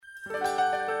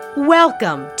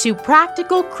Welcome to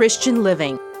Practical Christian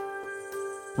Living.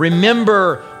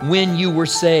 Remember when you were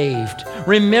saved.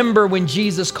 Remember when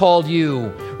Jesus called you.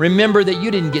 Remember that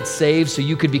you didn't get saved so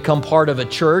you could become part of a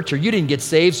church, or you didn't get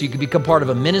saved so you could become part of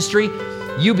a ministry.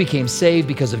 You became saved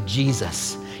because of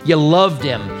Jesus. You loved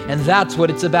him, and that's what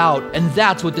it's about, and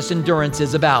that's what this endurance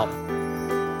is about.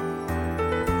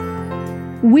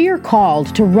 We're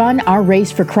called to run our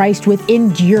race for Christ with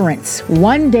endurance,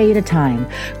 one day at a time,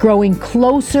 growing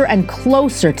closer and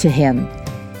closer to him.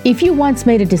 If you once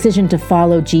made a decision to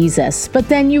follow Jesus, but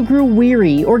then you grew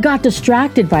weary or got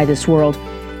distracted by this world,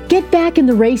 get back in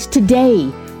the race today.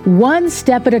 One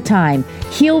step at a time,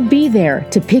 he'll be there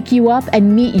to pick you up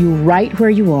and meet you right where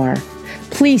you are.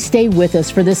 Please stay with us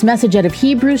for this message out of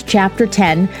Hebrews chapter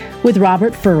 10 with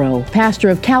Robert Furrow, pastor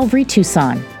of Calvary,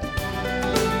 Tucson.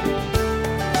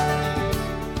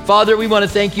 Father, we want to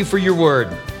thank you for your word.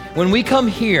 When we come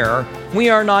here, we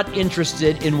are not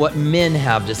interested in what men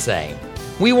have to say.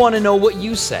 We want to know what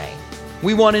you say.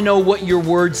 We want to know what your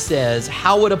word says,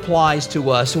 how it applies to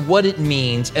us, what it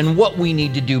means, and what we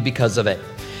need to do because of it.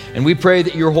 And we pray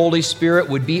that your Holy Spirit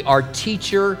would be our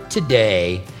teacher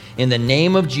today. In the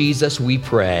name of Jesus, we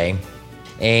pray.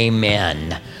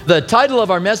 Amen. The title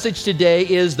of our message today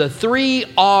is The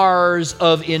 3 R's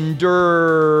of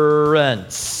Endurance.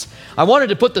 I wanted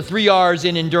to put the 3 R's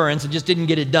in endurance and just didn't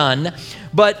get it done.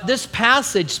 But this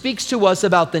passage speaks to us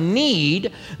about the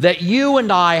need that you and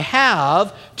I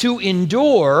have to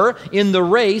endure in the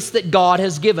race that God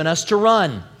has given us to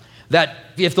run. That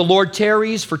if the Lord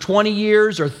tarries for 20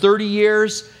 years or 30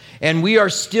 years, and we are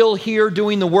still here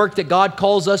doing the work that God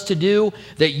calls us to do,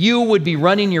 that you would be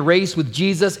running your race with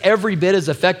Jesus every bit as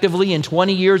effectively in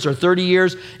 20 years or 30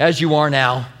 years as you are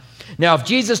now. Now, if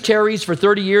Jesus tarries for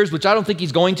 30 years, which I don't think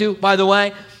he's going to, by the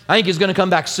way, I think he's going to come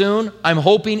back soon. I'm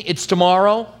hoping it's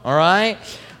tomorrow, all right?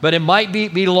 But it might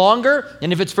be longer.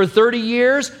 And if it's for 30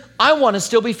 years, I want to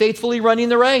still be faithfully running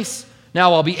the race.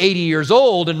 Now, I'll be 80 years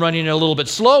old and running it a little bit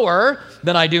slower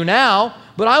than I do now,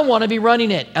 but I want to be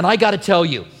running it. And I got to tell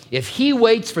you, if he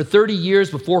waits for 30 years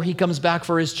before he comes back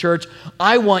for his church,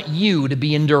 I want you to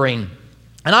be enduring.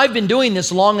 And I've been doing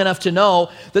this long enough to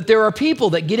know that there are people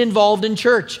that get involved in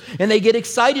church and they get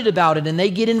excited about it and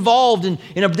they get involved in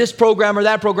this program or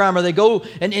that program, or they go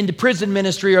into prison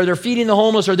ministry, or they're feeding the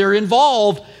homeless, or they're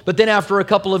involved, but then after a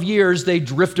couple of years they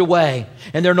drift away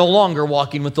and they're no longer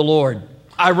walking with the Lord.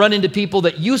 I run into people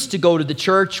that used to go to the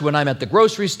church when I'm at the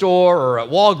grocery store or at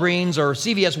Walgreens or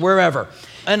CVS, wherever.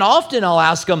 And often I'll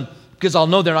ask them, because I'll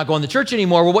know they're not going to church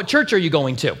anymore, well, what church are you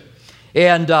going to?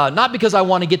 And not because I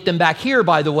want to get them back here,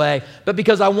 by the way, but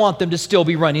because I want them to still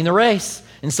be running the race.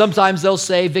 And sometimes they'll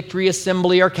say Victory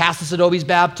Assembly or Casas Adobes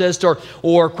Baptist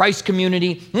or Christ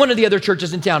Community, one of the other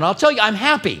churches in town. And I'll tell you, I'm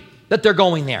happy that they're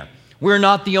going there. We're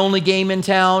not the only game in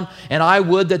town, and I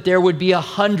would that there would be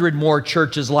 100 more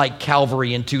churches like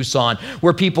Calvary in Tucson,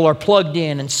 where people are plugged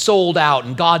in and sold out,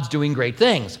 and God's doing great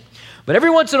things. But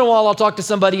every once in a while, I'll talk to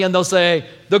somebody and they'll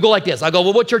go like this. I'll go,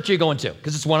 well, what church are you going to?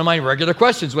 Because it's one of my regular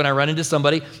questions when I run into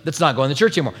somebody that's not going to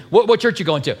church anymore. What church are you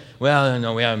going to? Well,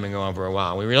 no, we haven't been going for a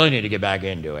while. We really need to get back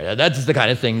into it. That's the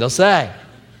kind of thing they'll say.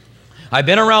 I've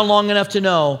been around long enough to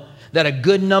know that a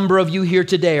good number of you here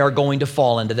today are going to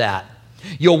fall into that.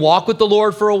 You'll walk with the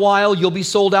Lord for a while, you'll be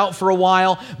sold out for a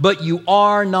while, but you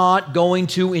are not going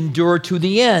to endure to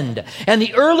the end. And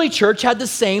the early church had the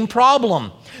same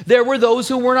problem. There were those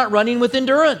who were not running with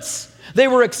endurance. They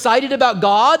were excited about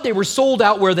God, they were sold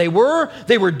out where they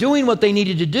were doing what they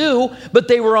needed to do, but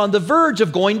they were on the verge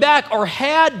of going back or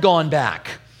had gone back.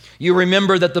 You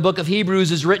remember that the book of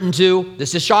Hebrews is written to,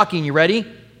 this is shocking, you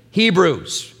ready?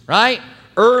 Hebrews, right?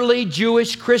 Early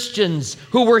Jewish Christians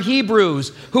who were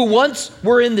Hebrews, who once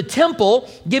were in the temple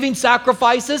giving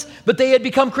sacrifices, but they had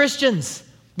become Christians.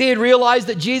 They had realized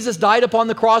that Jesus died upon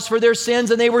the cross for their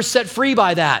sins, and they were set free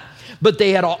by that. But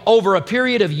they had, over a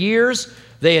period of years,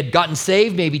 they had gotten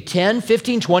saved maybe 10,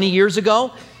 15, 20 years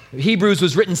ago. Hebrews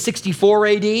was written 64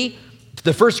 AD.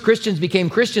 The first Christians became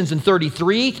Christians in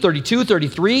 33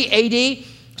 AD.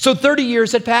 So 30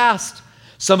 years had passed.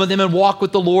 Some of them had walked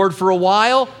with the Lord for a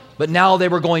while, but now they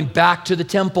were going back to the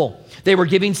temple. They were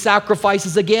giving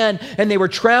sacrifices again, and they were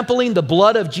trampling the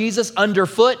blood of Jesus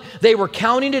underfoot. They were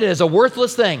counting it as a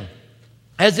worthless thing,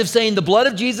 as if saying the blood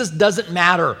of Jesus doesn't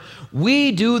matter.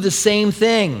 We do the same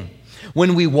thing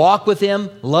when we walk with him,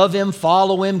 love him,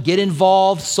 follow him, get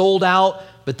involved, sold out,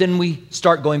 but then we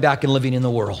start going back and living in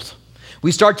the world.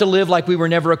 We start to live like we were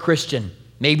never a Christian.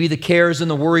 Maybe the cares and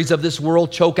the worries of this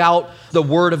world choke out the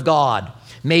word of God.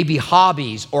 Maybe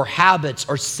hobbies or habits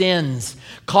or sins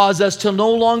cause us to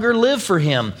no longer live for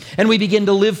Him, and we begin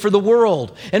to live for the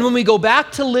world. And when we go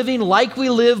back to living like we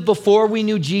lived before we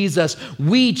knew Jesus,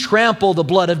 we trample the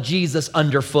blood of Jesus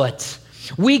underfoot.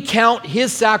 We count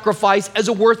His sacrifice as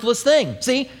a worthless thing.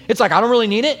 See, it's like, I don't really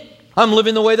need it. I'm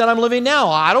living the way that I'm living now.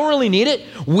 I don't really need it.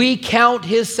 We count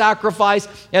His sacrifice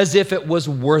as if it was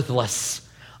worthless.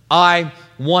 I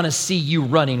want to see you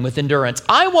running with endurance.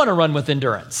 I want to run with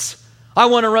endurance. I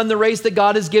want to run the race that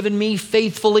God has given me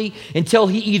faithfully until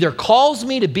He either calls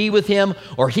me to be with Him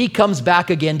or He comes back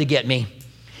again to get me.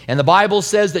 And the Bible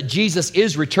says that Jesus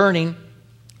is returning.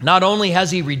 Not only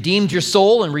has He redeemed your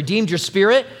soul and redeemed your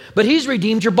spirit, but He's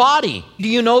redeemed your body. Do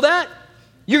you know that?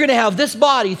 You're going to have this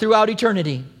body throughout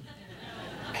eternity.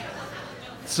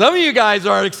 Some of you guys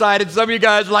are excited. Some of you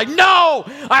guys are like, no,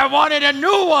 I wanted a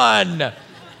new one.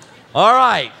 All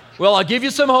right. Well, I'll give you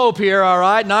some hope here, all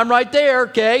right? And I'm right there,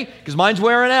 okay? Because mine's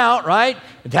wearing out, right?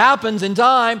 It happens in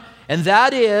time. And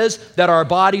that is that our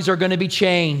bodies are going to be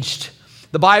changed.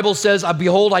 The Bible says,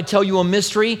 behold, I tell you a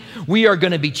mystery. We are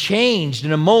going to be changed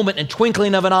in a moment and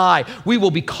twinkling of an eye. We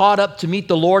will be caught up to meet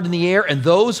the Lord in the air, and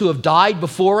those who have died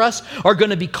before us are going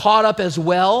to be caught up as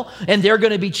well, and they're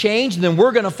going to be changed, and then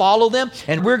we're going to follow them,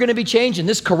 and we're going to be changed, and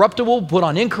this corruptible will put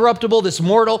on incorruptible, this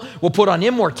mortal will put on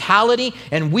immortality,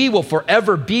 and we will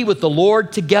forever be with the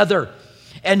Lord together.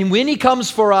 And when He comes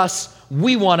for us,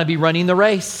 we want to be running the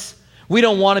race. We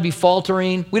don't want to be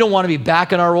faltering. We don't want to be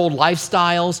back in our old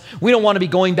lifestyles. We don't want to be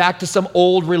going back to some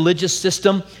old religious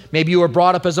system. Maybe you were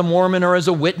brought up as a Mormon or as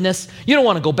a witness. You don't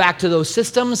want to go back to those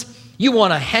systems. You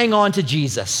want to hang on to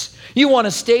Jesus. You want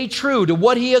to stay true to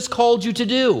what He has called you to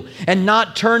do and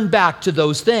not turn back to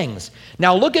those things.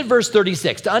 Now look at verse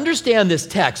 36. To understand this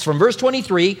text from verse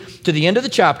 23 to the end of the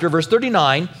chapter, verse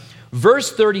 39,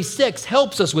 verse 36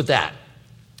 helps us with that.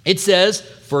 It says,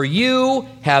 for you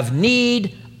have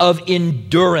need of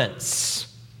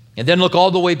endurance. And then look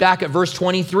all the way back at verse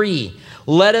 23.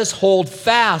 Let us hold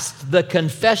fast the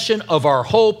confession of our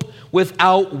hope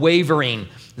without wavering.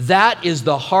 That is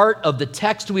the heart of the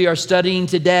text we are studying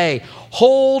today.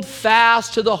 Hold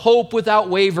fast to the hope without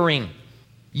wavering.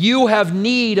 You have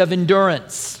need of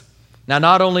endurance. Now,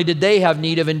 not only did they have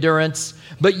need of endurance,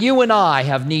 but you and I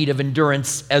have need of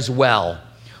endurance as well.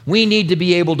 We need to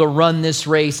be able to run this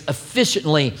race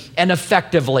efficiently and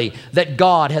effectively that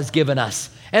God has given us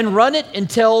and run it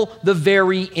until the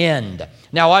very end.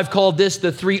 Now, I've called this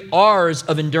the 3 R's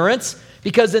of endurance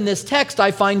because in this text,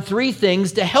 I find 3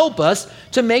 things to help us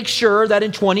to make sure that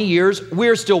in 20 years,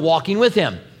 we're still walking with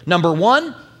Him. Number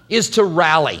 1 is to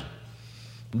rally.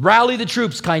 Rally the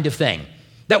troops kind of thing,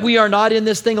 that we are not in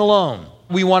this thing alone.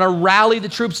 We want to rally the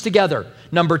troops together.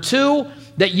 Number 2,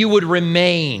 that you would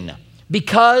remain.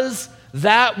 Because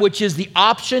that which is the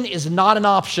option is not an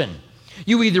option.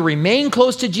 You either remain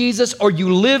close to Jesus or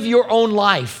you live your own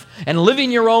life. And living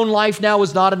your own life now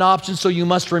is not an option, so you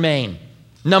must remain.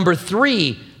 Number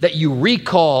 3, that you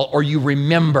recall or you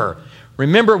remember.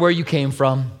 Remember where you came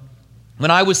from.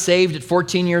 When I was saved at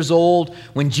 14 years old,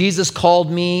 when Jesus called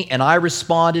me and I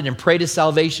responded and prayed a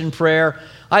salvation prayer,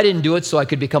 I didn't do it so I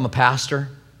could become a pastor.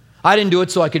 I didn't do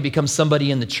it so I could become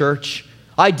somebody in the church.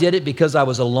 I did it because I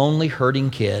was a lonely, hurting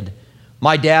kid.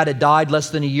 My dad had died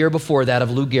less than a year before that of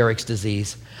Lou Gehrig's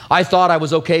disease. I thought I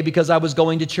was okay because I was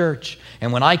going to church.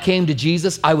 And when I came to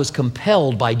Jesus, I was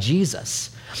compelled by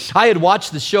Jesus. I had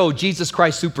watched the show Jesus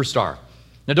Christ Superstar.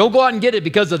 Now don't go out and get it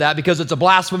because of that, because it's a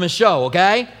blasphemous show,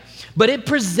 okay? But it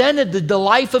presented the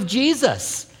life of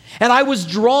Jesus. And I was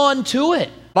drawn to it.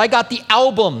 I got the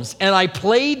albums and I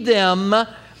played them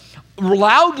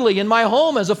loudly in my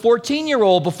home as a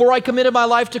 14-year-old before I committed my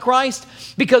life to Christ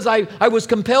because I was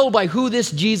compelled by who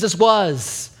this Jesus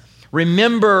was.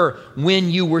 Remember when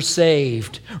you were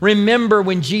saved. Remember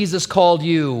when Jesus called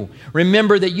you.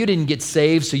 Remember that you didn't get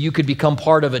saved so you could become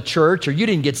part of a church, or you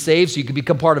didn't get saved so you could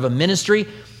become part of a ministry.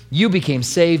 You became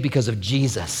saved because of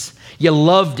Jesus. You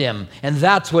loved Him, and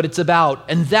that's what it's about,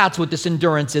 and that's what this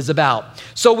endurance is about.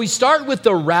 So we start with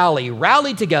the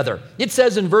rally together. It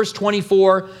says in verse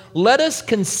 24, let us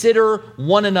consider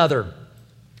one another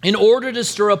in order to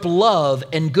stir up love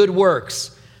and good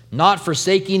works, not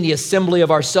forsaking the assembly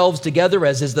of ourselves together,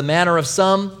 as is the manner of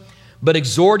some, but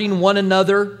exhorting one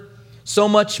another, so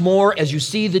much more as you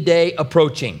see the day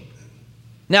approaching.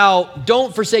 Now,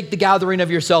 don't forsake the gathering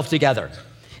of yourself together.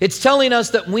 It's telling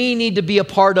us that we need to be a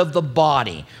part of the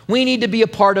body. We need to be a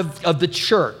part of the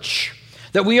church,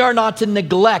 that we are not to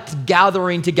neglect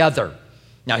gathering together.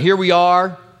 Now, here we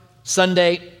are,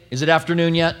 Sunday. Is it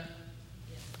afternoon yet?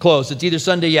 Close. It's either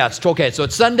Sunday, yeah, it's okay. So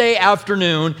it's Sunday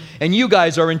afternoon, and you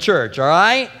guys are in church, all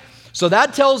right? So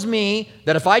that tells me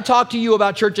that if I talk to you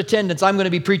about church attendance, I'm going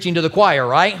to be preaching to the choir,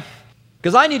 right?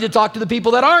 Because I need to talk to the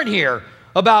people that aren't here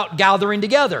about gathering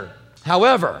together.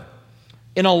 However,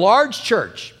 in a large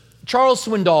church, Charles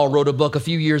Swindoll wrote a book a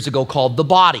few years ago called The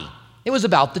Body. It was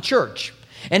about the church.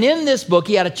 And in this book,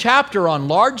 he had a chapter on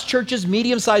large churches,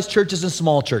 medium-sized churches, and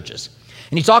small churches.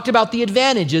 And he talked about the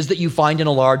advantages that you find in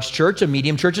a large church, a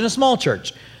medium church, and a small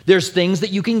church. There's things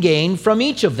that you can gain from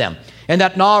each of them, and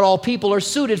that not all people are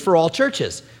suited for all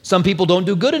churches. Some people don't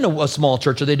do good in a small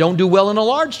church, or they don't do well in a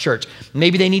large church.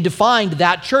 Maybe they need to find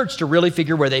that church to really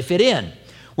figure where they fit in.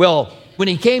 Well, when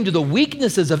he came to the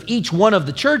weaknesses of each one of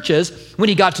the churches, when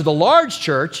he got to the large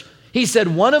church, he said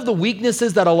one of the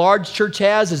weaknesses that a large church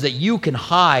has is that you can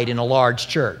hide in a large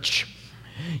church.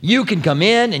 You can come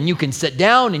in and you can sit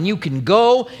down and you can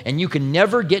go and you can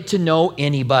never get to know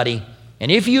anybody. And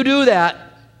if you do that,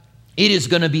 it is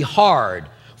going to be hard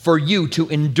for you to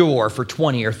endure for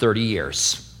 20 or 30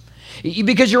 years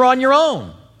because you're on your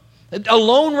own. A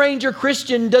Lone Ranger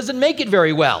Christian doesn't make it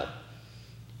very well.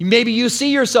 Maybe you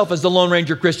see yourself as the Lone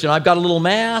Ranger Christian. I've got a little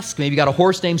mask. Maybe you got a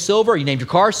horse named Silver. You named your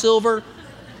car Silver.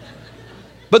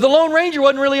 But the Lone Ranger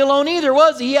wasn't really alone either,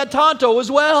 was he? He had Tonto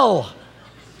as well.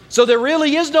 So there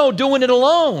really is no doing it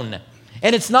alone.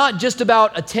 And it's not just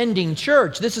about attending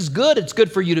church. This is good. It's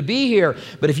good for you to be here.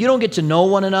 But if you don't get to know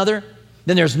one another,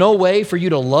 then there's no way for you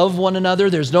to love one another.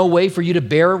 There's no way for you to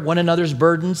bear one another's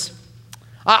burdens.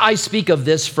 I speak of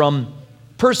this from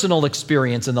personal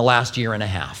experience in the last year and a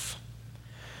half.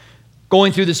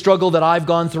 Going through the struggle that I've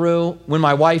gone through, when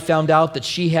my wife found out that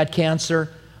she had cancer,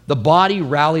 the body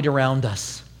rallied around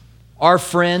us. Our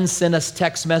friends sent us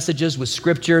text messages with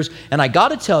scriptures, and I got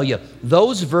to tell you,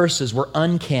 those verses were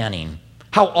uncanny.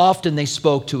 How often they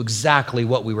spoke to exactly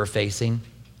what we were facing.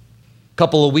 A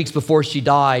couple of weeks before she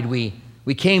died, we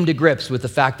came to grips with the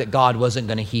fact that God wasn't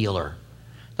going to heal her.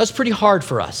 That's pretty hard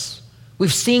for us.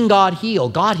 We've seen God heal.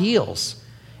 God heals.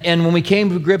 And when we came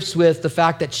to grips with the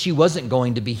fact that she wasn't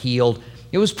going to be healed,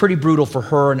 it was pretty brutal for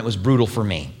her and it was brutal for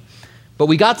me. But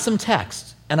we got some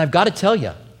texts, and I've got to tell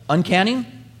you, uncanny,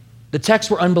 the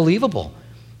texts were unbelievable.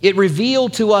 It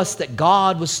revealed to us that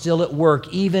God was still at work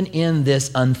even in this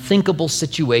unthinkable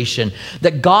situation,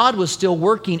 that God was still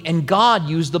working and God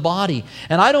used the body.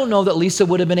 And I don't know that Lisa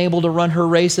would have been able to run her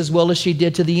race as well as she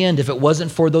did to the end if it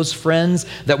wasn't for those friends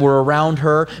that were around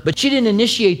her. But she didn't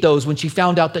initiate those when she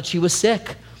found out that she was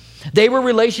sick. They were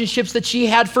relationships that she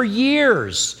had for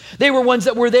years. They were ones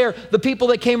that were there. The people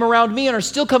that came around me and are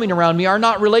still coming around me are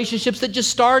not relationships that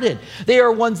just started. They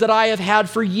are ones that I have had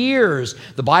for years.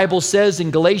 The Bible says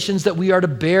in Galatians that we are to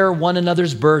bear one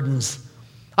another's burdens.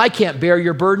 I can't bear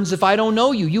your burdens if I don't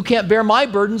know you. You can't bear my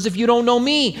burdens if you don't know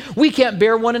me. We can't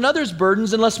bear one another's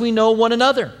burdens unless we know one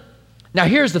another. Now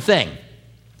here's the thing.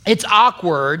 It's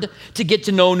awkward to get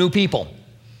to know new people.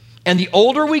 And the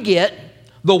older we get,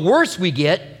 the worse we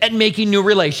get at making new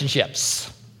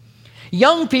relationships.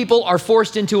 Young people are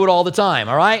forced into it all the time,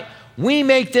 all right? We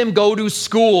make them go to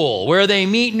school where they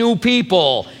meet new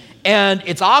people, and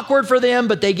it's awkward for them,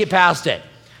 but they get past it.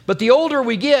 But the older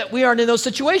we get, we aren't in those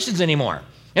situations anymore,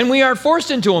 and we aren't forced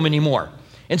into them anymore.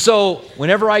 And so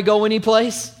whenever I go any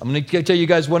place, I'm going to tell you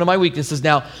guys one of my weaknesses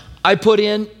now, I put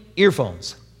in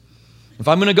earphones. If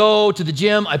I'm going to go to the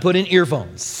gym, I put in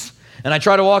earphones. And I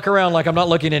try to walk around like I'm not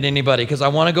looking at anybody because I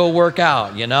want to go work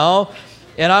out, you know?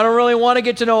 And I don't really want to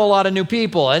get to know a lot of new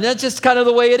people. And that's just kind of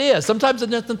the way it is. Sometimes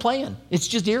there's nothing playing. It's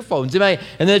just earphones. And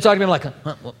then they talk to me like,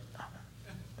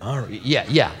 all right,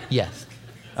 yes.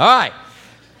 All right.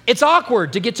 It's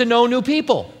awkward to get to know new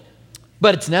people,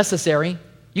 but it's necessary.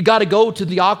 You got to go to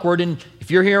the awkward. And if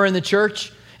you're here in the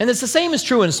church, and it's the same is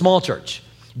true in a small church.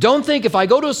 Don't think if I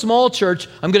go to a small church,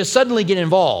 I'm going to suddenly get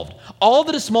involved. All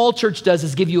that a small church does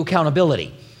is give you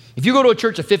accountability. If you go to a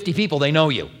church of 50 people, they know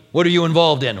you. What are you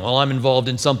involved in? Well, I'm involved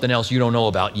in something else you don't know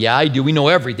about. Yeah, I do. We know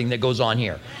everything that goes on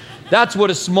here. That's what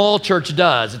a small church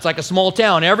does. It's like a small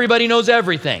town. Everybody knows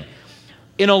everything.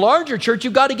 In a larger church,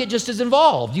 you've got to get just as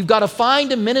involved. You've got to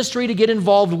find a ministry to get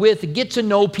involved with, get to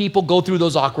know people, go through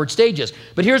those awkward stages.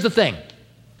 But here's the thing.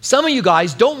 Some of you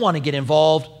guys don't want to get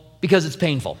involved because it's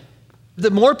painful. The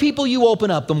more people you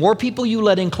open up, the more people you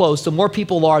let in close, the more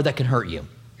people are that can hurt you.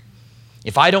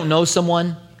 If I don't know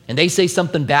someone and they say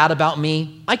something bad about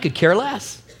me, I could care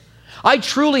less. I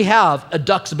truly have a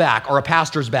duck's back or a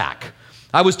pastor's back.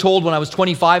 I was told when I was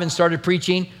 25 and started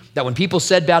preaching that when people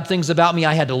said bad things about me,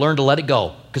 I had to learn to let it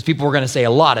go because people were going to say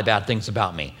a lot of bad things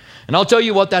about me. And I'll tell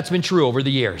you what, that's been true over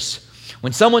the years.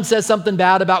 When someone says something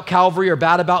bad about Calvary or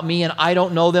bad about me and I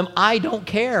don't know them, I don't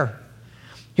care.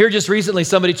 Here just recently,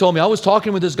 somebody told me, I was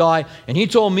talking with this guy, and he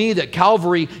told me that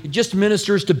Calvary just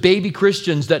ministers to baby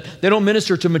Christians, that they don't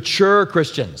minister to mature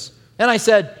Christians. And I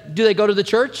said, do they go to the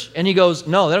church? And he goes,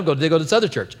 no, they don't go. They go to this other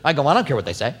church. I go, I don't care what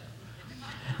they say.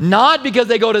 Not because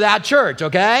they go to that church,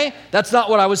 okay? That's not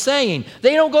what I was saying.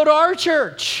 They don't go to our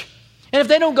church. And if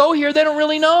they don't go here, they don't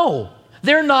really know.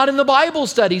 They're not in the Bible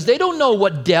studies. They don't know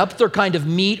what depth or kind of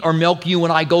meat or milk you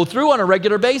and I go through on a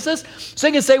regular basis. So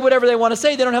they can say whatever they want to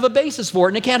say. They don't have a basis for it,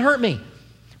 and it can't hurt me.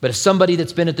 But if somebody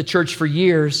that's been at the church for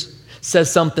years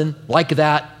says something like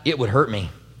that, it would hurt me.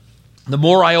 The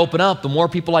more I open up, the more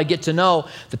people I get to know,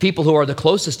 the people who are the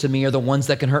closest to me are the ones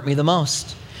that can hurt me the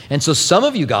most. And so some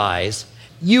of you guys,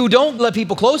 you don't let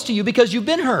people close to you because you've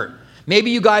been hurt.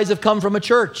 Maybe you guys have come from a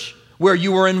church where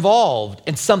you were involved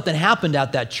and something happened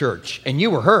at that church and you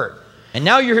were hurt. And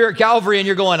now you're here at Calvary and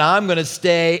you're going, I'm going to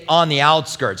stay on the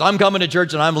outskirts. I'm coming to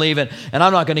church and I'm leaving and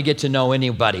I'm not going to get to know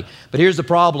anybody. But here's the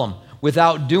problem.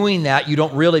 Without doing that, you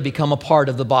don't really become a part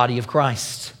of the body of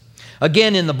Christ.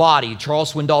 Again, in The Body,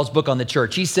 Charles Swindoll's book on the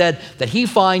church, he said that he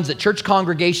finds that church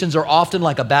congregations are often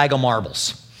like a bag of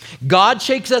marbles. God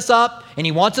shakes us up, and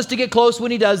he wants us to get close when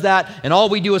he does that, and all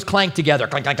we do is clank together.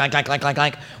 Clank, clank, clank, clank, clank, clank,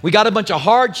 clank. We got a bunch of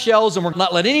hard shells, and we're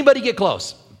not letting anybody get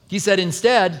close. He said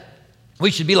instead, we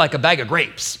should be like a bag of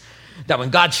grapes, that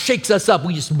when God shakes us up,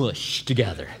 we just mush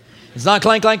together. It's not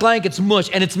clank, clank, clank, it's mush,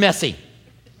 and it's messy.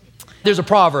 There's a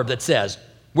proverb that says,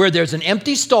 where there's an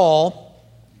empty stall,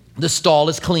 the stall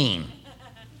is clean,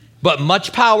 but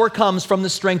much power comes from the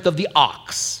strength of the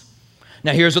ox.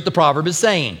 Now here's what the proverb is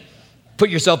saying. Put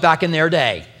yourself back in their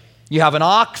day. You have an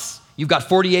ox, you've got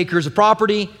 40 acres of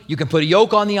property, you can put a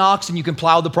yoke on the ox and you can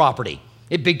plow the property.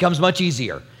 It becomes much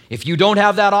easier. If you don't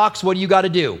have that ox, what do? You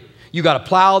got to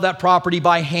plow that property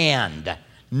by hand.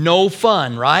 No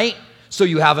fun, right? So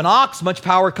you have an ox, much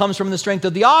power comes from the strength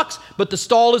of the ox, but the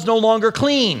stall is no longer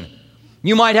clean.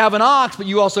 You might have an ox, but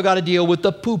you also got to deal with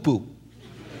the poo-poo,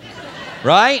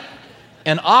 right?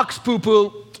 An ox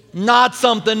poo-poo, not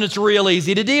something that's real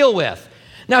easy to deal with.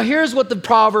 Now, here's what the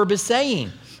proverb is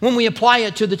saying when we apply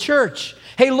it to the church.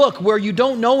 Hey, look, where you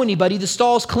don't know anybody, the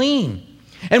stall's clean.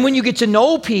 And when you get to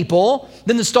know people,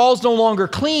 then the stall's no longer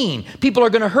clean. People are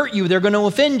going to hurt you. They're going to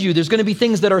offend you. There's going to be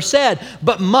things that are said,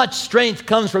 but much strength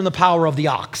comes from the power of the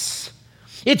ox.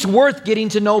 It's worth getting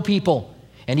to know people.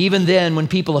 And even then, when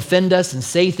people offend us and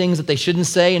say things that they shouldn't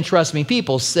say, and trust me,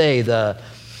 people say the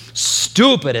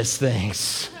stupidest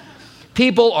things.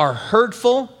 People are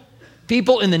hurtful.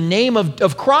 People in the name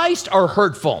of Christ are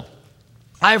hurtful.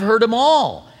 I've heard them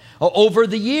all over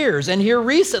the years. And here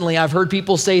recently, I've heard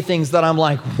people say things that I'm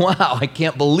like, wow, I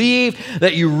can't believe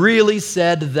that you really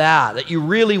said that you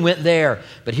really went there.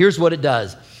 But here's what it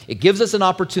does. It gives us an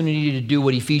opportunity to do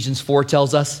what Ephesians 4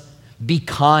 tells us. Be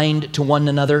kind to one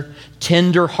another,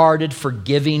 tender-hearted,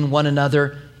 forgiving one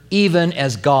another, even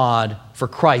as God, for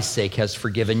Christ's sake, has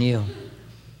forgiven you.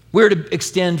 We're to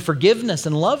extend forgiveness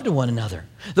and love to one another.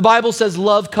 The Bible says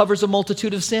love covers a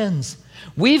multitude of sins.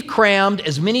 We've crammed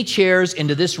as many chairs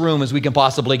into this room as we can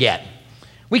possibly get.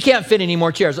 We can't fit any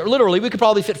more chairs. Literally, we could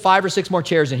probably fit 5 or 6 more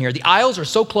chairs in here. The aisles are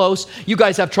so close, you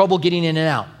guys have trouble getting in and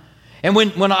out. And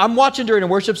when I'm watching during a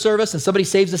worship service and somebody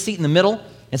saves a seat in the middle,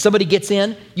 and somebody gets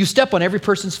in, you step on every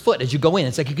person's foot as you go in.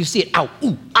 It's like you can see it, ow,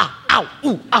 ooh, ah, ow,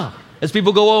 ooh, ah, as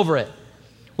people go over it.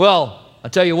 Well, I'll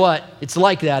tell you what, it's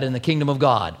like that in the kingdom of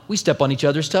God. We step on each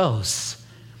other's toes.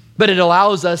 But it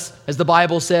allows us, as the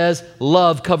Bible says,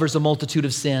 love covers a multitude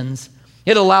of sins.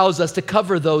 It allows us to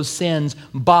cover those sins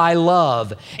by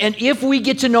love. And if we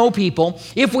get to know people,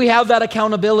 if we have that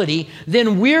accountability,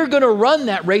 then we're going to run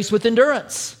that race with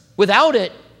endurance. Without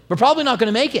it, we're probably not going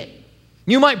to make it.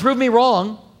 You might prove me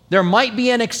wrong. There might be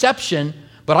an exception,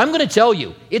 but I'm going to tell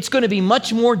you, it's going to be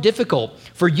much more difficult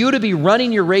for you to be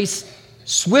running your race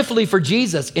swiftly for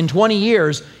Jesus in 20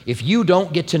 years if you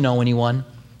don't get to know anyone.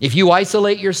 If you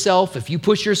isolate yourself, if you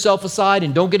push yourself aside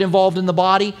and don't get involved in the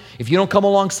body, if you don't come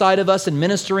alongside of us in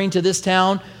ministering to this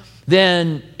town,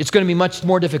 then it's going to be much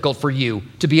more difficult for you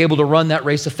to be able to run that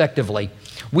race effectively.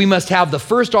 We must have the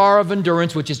first R of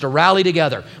endurance, which is to rally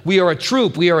together. We are a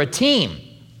troop. We are a team.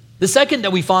 The second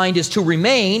that we find is to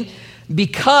remain,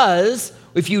 because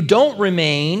if you don't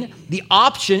remain, the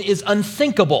option is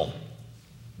unthinkable.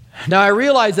 Now, I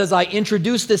realize as I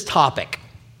introduce this topic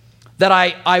that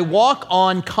I walk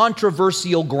on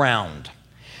controversial ground,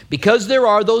 because there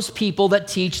are those people that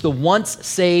teach the once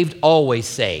saved, always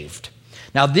saved.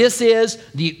 Now, this is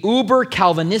the uber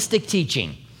Calvinistic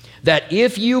teaching that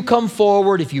if you come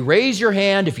forward, if you raise your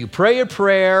hand, if you pray a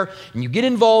prayer, and you get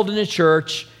involved in a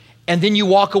church, and then you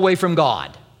walk away from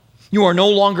God, you are no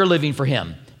longer living for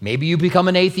Him. Maybe you become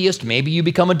an atheist, maybe you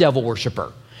become a devil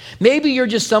worshiper. Maybe you're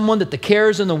just someone that the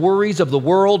cares and the worries of the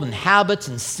world and habits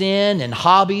and sin and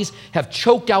hobbies have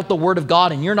choked out the Word of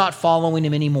God, and you're not following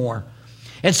Him anymore.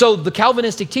 And so the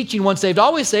Calvinistic teaching, once saved,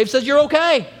 always saved, says you're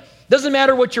okay. Doesn't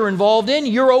matter what you're involved in,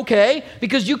 you're okay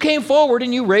because you came forward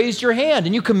and you raised your hand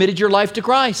and you committed your life to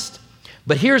Christ.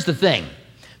 But here's the thing.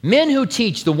 Men who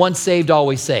teach the once saved,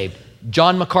 always saved,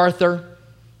 John MacArthur,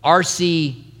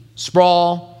 R.C.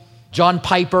 Sproul, John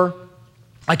Piper,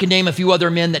 I can name a few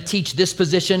other men that teach this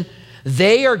position.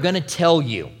 They are going to tell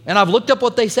you, and I've looked up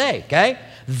what they say, okay?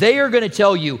 They are going to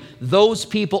tell you those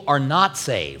people are not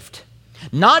saved.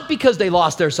 Not because they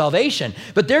lost their salvation,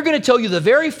 but they're going to tell you the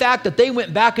very fact that they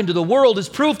went back into the world is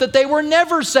proof that they were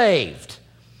never saved.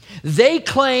 They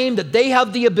claim that they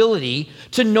have the ability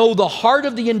to know the heart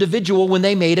of the individual when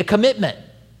they made a commitment.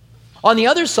 On the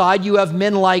other side, you have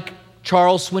men like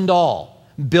Charles Swindoll,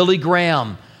 Billy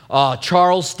Graham,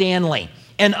 Charles Stanley,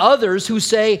 and others who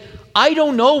say, I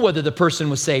don't know whether the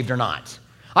person was saved or not.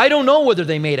 I don't know whether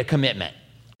they made a commitment.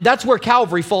 That's where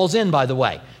Calvary falls in, by the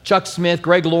way. Chuck Smith,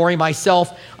 Greg Laurie,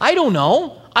 myself, I don't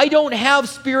know. I don't have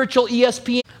spiritual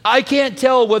ESP. I can't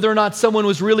tell whether or not someone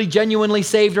was really genuinely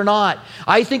saved or not.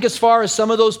 I think as far as some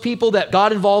of those people that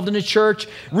got involved in the church,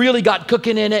 really got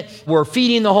cooking in it, were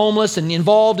feeding the homeless and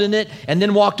involved in it, and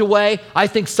then walked away, I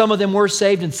think some of them were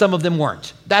saved and some of them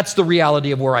weren't. That's the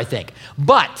reality of where I think.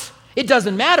 But it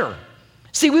doesn't matter.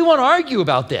 See, we want to argue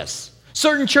about this.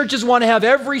 Certain churches want to have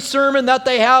every sermon that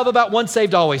they have about once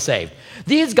saved, always saved.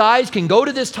 These guys can go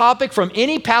to this topic from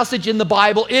any passage in the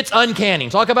Bible. It's uncanny.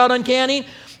 Talk about uncanny.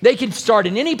 They can start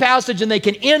in any passage and they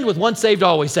can end with once saved,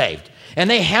 always saved. And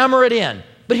they hammer it in.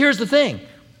 But here's the thing.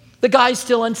 The guy's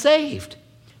still unsaved.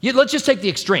 Let's just take the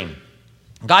extreme.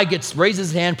 Guy raises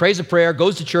his hand, prays a prayer,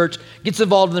 goes to church, gets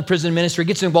involved in the prison ministry,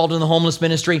 gets involved in the homeless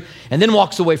ministry, and then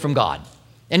walks away from God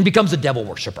and becomes a devil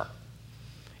worshiper.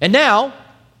 And now,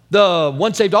 the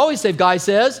once saved, always saved guy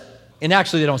says, and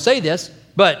actually they don't say this,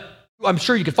 but I'm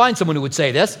sure you could find someone who would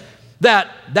say this,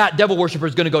 that devil worshiper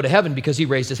is going to go to heaven because he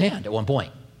raised his hand at one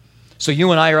point. So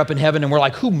you and I are up in heaven and we're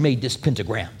like, who made this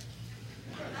pentagram?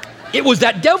 It was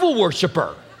that devil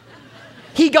worshiper.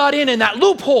 He got in that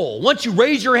loophole. Once you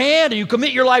raise your hand and you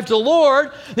commit your life to the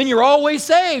Lord, then you're always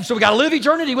saved. So we got to live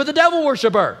eternity with a devil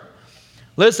worshiper.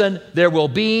 Listen, there will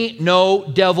be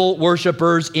no devil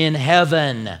worshipers in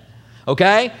heaven.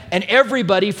 Okay? And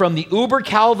everybody from the uber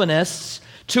Calvinists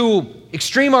to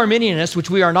extreme Arminianists, which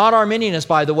we are not Arminianists,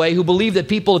 by the way, who believe that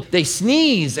people, they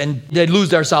sneeze and they lose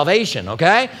their salvation,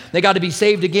 okay? They got to be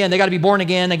saved again. They got to be born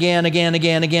again,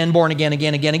 born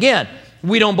again.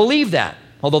 We don't believe that.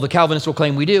 Although the Calvinists will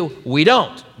claim we do, we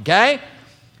don't, okay?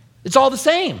 It's all the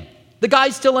same. The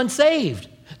guy's still unsaved.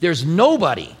 There's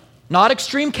nobody, not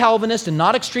extreme Calvinist and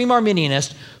not extreme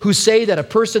Arminianist, who say that a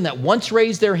person that once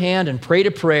raised their hand and prayed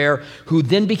a prayer, who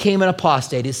then became an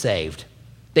apostate, is saved.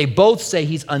 They both say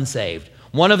he's unsaved.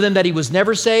 One of them that he was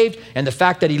never saved, and the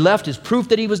fact that he left is proof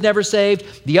that he was never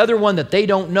saved. The other one that they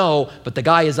don't know, but the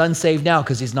guy is unsaved now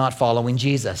because he's not following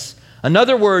Jesus. In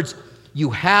other words,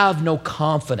 you have no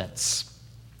confidence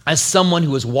as someone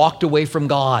who has walked away from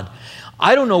God.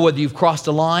 I don't know whether you've crossed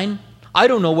a line. I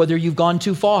don't know whether you've gone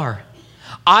too far.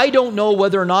 I don't know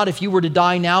whether or not if you were to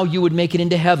die now, you would make it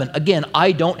into heaven. Again,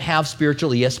 I don't have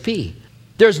spiritual ESP.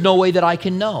 There's no way that I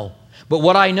can know. But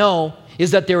what I know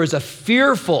is that there is a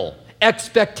fearful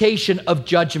expectation of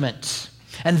judgment.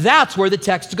 And that's where the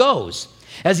text goes.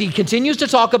 As he continues to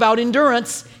talk about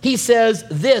endurance, he says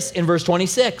this in verse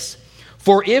 26.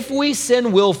 For if we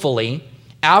sin willfully,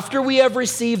 after we have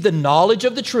received the knowledge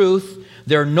of the truth,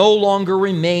 there no longer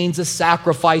remains a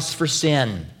sacrifice for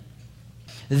sin.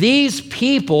 These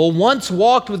people once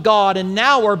walked with God and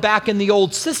now are back in the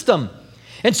old system.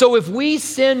 And so if we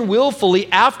sin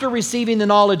willfully after receiving the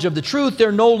knowledge of the truth,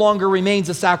 there no longer remains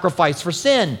a sacrifice for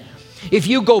sin. If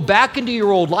you go back into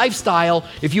your old lifestyle,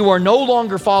 if you are no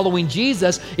longer following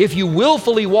Jesus, if you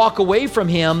willfully walk away from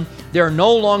him, there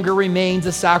no longer remains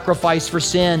a sacrifice for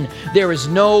sin. There is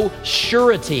no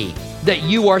surety that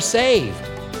you are saved.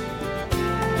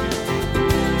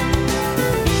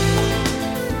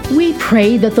 We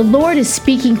pray that the Lord is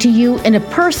speaking to you in a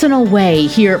personal way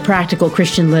here at Practical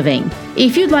Christian Living.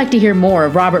 If you'd like to hear more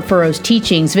of Robert Furrow's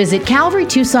teachings, visit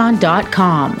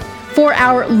CalvaryTucson.com. For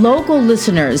our local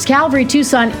listeners, Calvary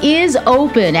Tucson is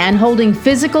open and holding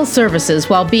physical services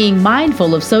while being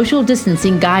mindful of social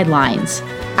distancing guidelines.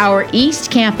 Our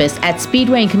East Campus at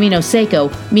Speedway and Camino Seco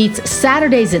meets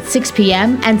Saturdays at 6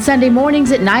 p.m. and Sunday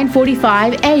mornings at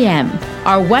 9:45 a.m.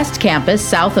 Our West Campus,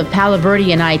 south of Palo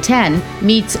Verde and I-10,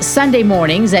 meets Sunday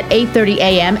mornings at 8:30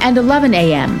 a.m. and 11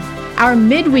 a.m. Our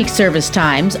midweek service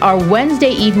times are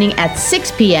Wednesday evening at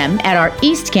 6 p.m. at our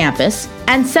East Campus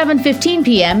and 7:15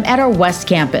 p.m. at our West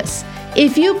Campus.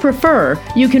 If you prefer,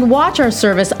 you can watch our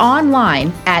service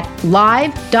online at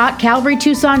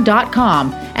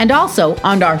live.calvarytucson.com and also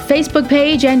on our Facebook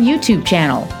page and YouTube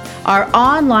channel. Our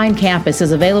online campus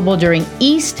is available during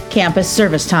East Campus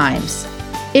service times.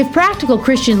 If Practical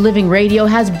Christian Living Radio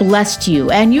has blessed you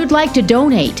and you'd like to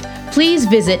donate, please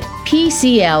visit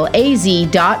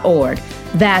PCLAZ.org.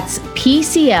 That's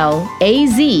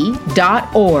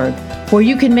PCLAZ.org, where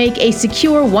you can make a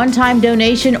secure one-time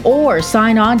donation or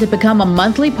sign on to become a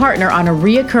monthly partner on a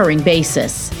reoccurring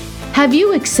basis. Have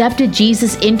you accepted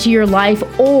Jesus into your life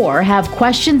or have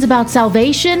questions about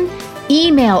salvation?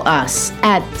 Email us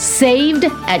at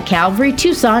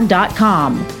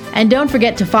saved@calvarytucson.com. And don't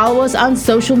forget to follow us on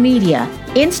social media,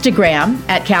 Instagram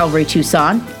at Calvary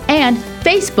Tucson and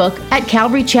Facebook at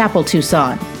Calvary Chapel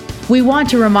Tucson. We want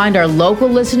to remind our local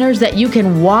listeners that you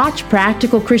can watch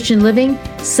Practical Christian Living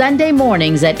Sunday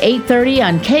mornings at 8:30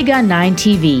 on KGUN 9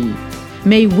 TV.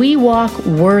 May we walk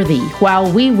worthy while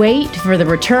we wait for the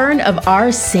return of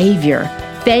our Savior.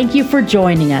 Thank you for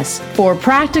joining us for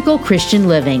Practical Christian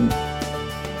Living.